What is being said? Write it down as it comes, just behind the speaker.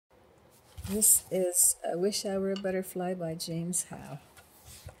This is I Wish I Were a Butterfly by James Howe.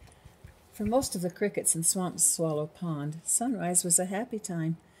 For most of the crickets in Swamp Swallow Pond, sunrise was a happy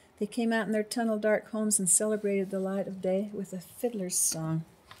time. They came out in their tunnel-dark homes and celebrated the light of day with a fiddler's song.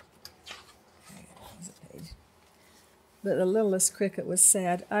 But the littlest cricket was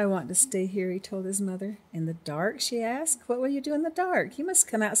sad. "I want to stay here," he told his mother. "In the dark?" she asked. "What will you do in the dark? You must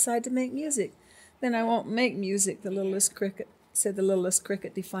come outside to make music." "Then I won't make music," said the littlest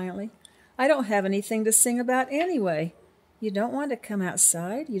cricket defiantly. "I don't have anything to sing about anyway." "You don't want to come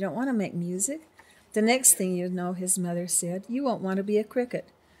outside? You don't want to make music?" "The next thing you know," his mother said, "you won't want to be a cricket."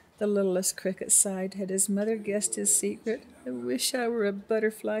 The littlest cricket sighed. Had his mother guessed his secret? "I wish I were a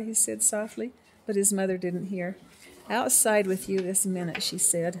butterfly," he said softly, but his mother didn't hear. "Outside with you this minute," she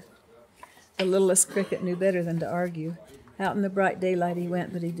said. The littlest cricket knew better than to argue. Out in the bright daylight he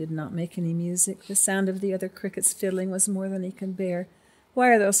went, but he did not make any music. The sound of the other crickets fiddling was more than he could bear.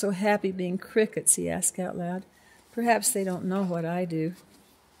 "Why are they so happy being crickets?" he asked out loud. "Perhaps they don't know what I do."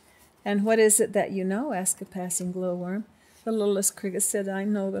 "And what is it that you know?" asked a passing glowworm. The littlest cricket said, "I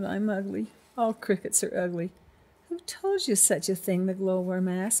know that I'm ugly. All crickets are ugly." "Who told you such a thing?" the glowworm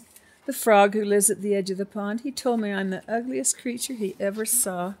asked. "The frog who lives at the edge of the pond. He told me I'm the ugliest creature he ever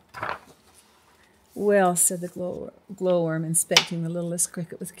saw." "Well," said the glowworm, inspecting the littlest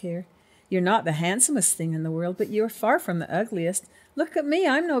cricket with care, "you're not the handsomest thing in the world, but you're far from the ugliest. Look at me,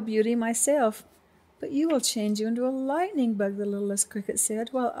 I'm no beauty myself." "But you will change you into a lightning bug," the littlest cricket said.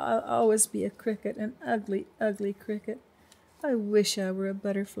 "Well, I'll always be a cricket, an ugly, ugly cricket. I wish I were a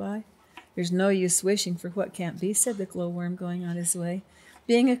butterfly." "There's no use wishing for what can't be," said the glowworm, going on his way.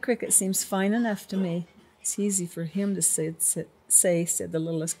 "Being a cricket seems fine enough to me." "It's easy for him to say," said the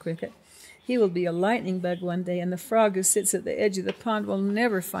littlest cricket. "He will be a lightning bug one day, and the frog who sits at the edge of the pond will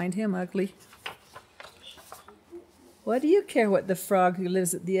never find him ugly." "What do you care what the frog who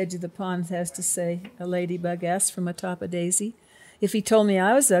lives at the edge of the pond has to say?" a ladybug asked from atop a daisy. "If he told me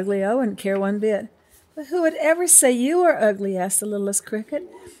I was ugly, I wouldn't care one bit." "But who would ever say you are ugly?" asked the littlest cricket.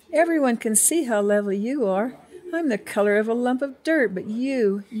 "Everyone can see how lovely you are. I'm the color of a lump of dirt, but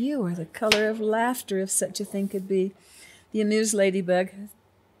you are the color of laughter, if such a thing could be." This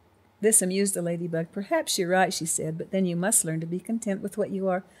amused the ladybug. "Perhaps you're right," she said, "but then you must learn to be content with what you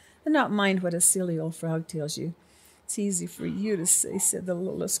are and not mind what a silly old frog tells you." "It's easy for you to say," said the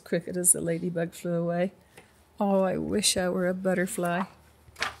littlest cricket as the ladybug flew away. "Oh, I wish I were a butterfly."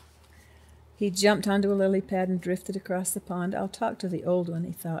 He jumped onto a lily pad and drifted across the pond. "I'll talk to the old one,"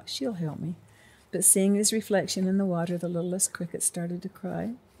 he thought. "She'll help me." But seeing his reflection in the water, the littlest cricket started to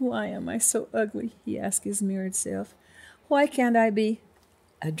cry. "Why am I so ugly?" he asked his mirrored self. "Why can't I be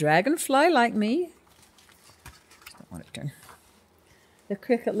a dragonfly like me?" Don't want to turn. The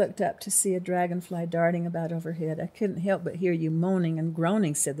cricket looked up to see a dragonfly darting about overhead. "I couldn't help but hear you moaning and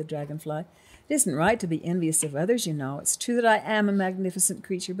groaning," said the dragonfly. "It isn't right to be envious of others, you know. It's true that I am a magnificent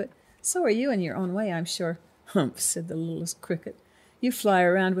creature, but so are you in your own way, I'm sure." "Humph," said the littlest cricket. "You fly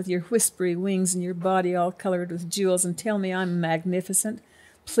around with your whispery wings and your body all colored with jewels and tell me I'm magnificent.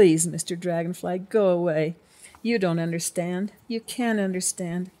 Please, Mr. Dragonfly, go away. You don't understand. You can't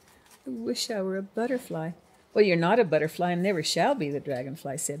understand. I wish I were a butterfly." "Well, you're not a butterfly and never shall be," the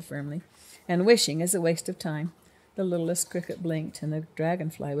dragonfly said firmly. "And wishing is a waste of time." The littlest cricket blinked, and the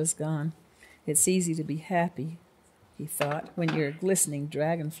dragonfly was gone. "It's easy to be happy," he thought, "when you're a glistening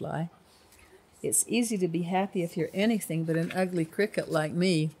dragonfly. It's easy to be happy if you're anything but an ugly cricket like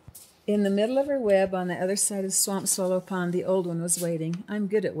me." In the middle of her web on the other side of Swamp Swallow Pond, the old one was waiting. "I'm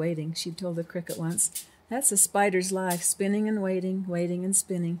good at waiting," she'd told the cricket once. "That's a spider's life, spinning and waiting, waiting and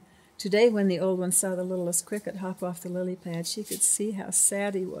spinning." Today, when the old one saw the littlest cricket hop off the lily pad, she could see how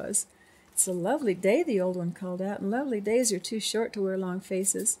sad he was. "It's a lovely day," the old one called out, "and lovely days are too short to wear long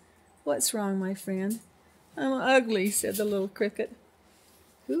faces. What's wrong, my friend?" "I'm ugly," said the little cricket.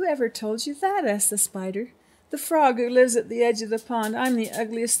 "Who ever told you that?" asked the spider. "The frog who lives at the edge of the pond. I'm the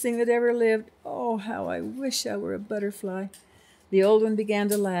ugliest thing that ever lived. Oh, how I wish I were a butterfly." The old one began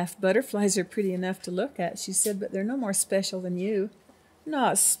to laugh. "Butterflies are pretty enough to look at," she said, "but they're no more special than you."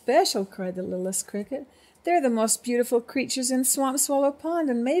 "Not special!" cried the littlest cricket. "They're the most beautiful creatures in Swamp Swallow Pond,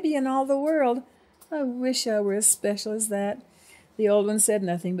 and maybe in all the world. I wish I were as special as that." The old one said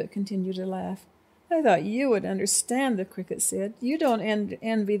nothing, but continued to laugh. "I thought you would understand," the cricket said. "You don't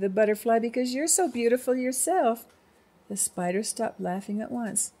envy the butterfly because you're so beautiful yourself." The spider stopped laughing at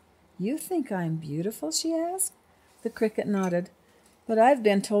once. "You think I'm beautiful?" she asked. The cricket nodded. "But I've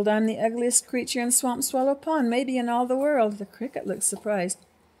been told I'm the ugliest creature in Swamp Swallow Pond, maybe in all the world." The cricket looked surprised.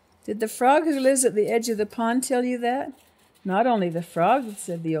 "Did the frog who lives at the edge of the pond tell you that?" "Not only the frog,"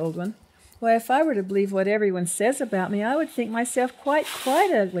 said the old one. "Why, if I were to believe what everyone says about me, I would think myself quite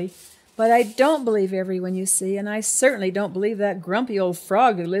ugly. But I don't believe everyone you see, and I certainly don't believe that grumpy old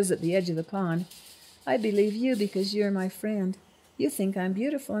frog who lives at the edge of the pond. I believe you because you're my friend. You think I'm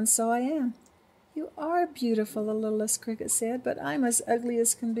beautiful, and so I am. You are beautiful, the littlest cricket said, but I'm as ugly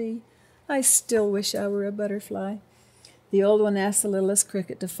as can be. I still wish I were a butterfly. The old one asked the littlest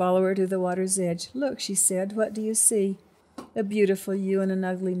cricket to follow her to the water's edge. Look, she said, what do you see? A beautiful you and an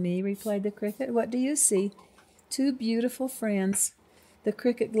ugly me, replied the cricket. What do you see? Two beautiful friends. The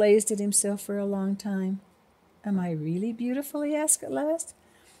cricket gazed at himself for a long time. Am I really beautiful? He asked at last.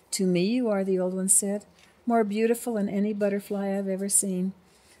 To me you are, the old one said, more beautiful than any butterfly I've ever seen.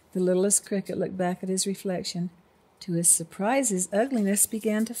 The littlest cricket looked back at his reflection. To his surprise, his ugliness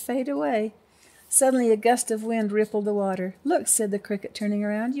began to fade away. Suddenly a gust of wind rippled the water. Look, said the cricket, turning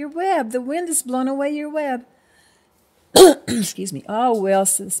around, your web. The wind has blown away your web. Excuse me. Oh, well,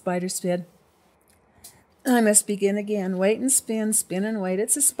 said the spider said. I must begin again. Wait and spin, spin and wait.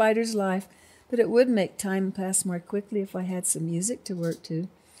 It's a spider's life, but it would make time pass more quickly if I had some music to work to.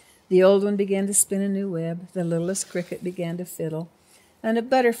 The old one began to spin a new web. The littlest cricket began to fiddle. And a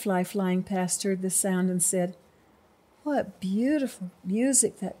butterfly flying past heard the sound and said, what beautiful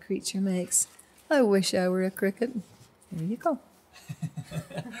music that creature makes. I wish I were a cricket. There you go.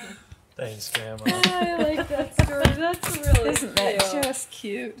 Thanks, Grandma. I like that story. That's really Isn't that cute. just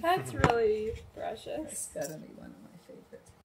cute? That's really precious. It's got to be one.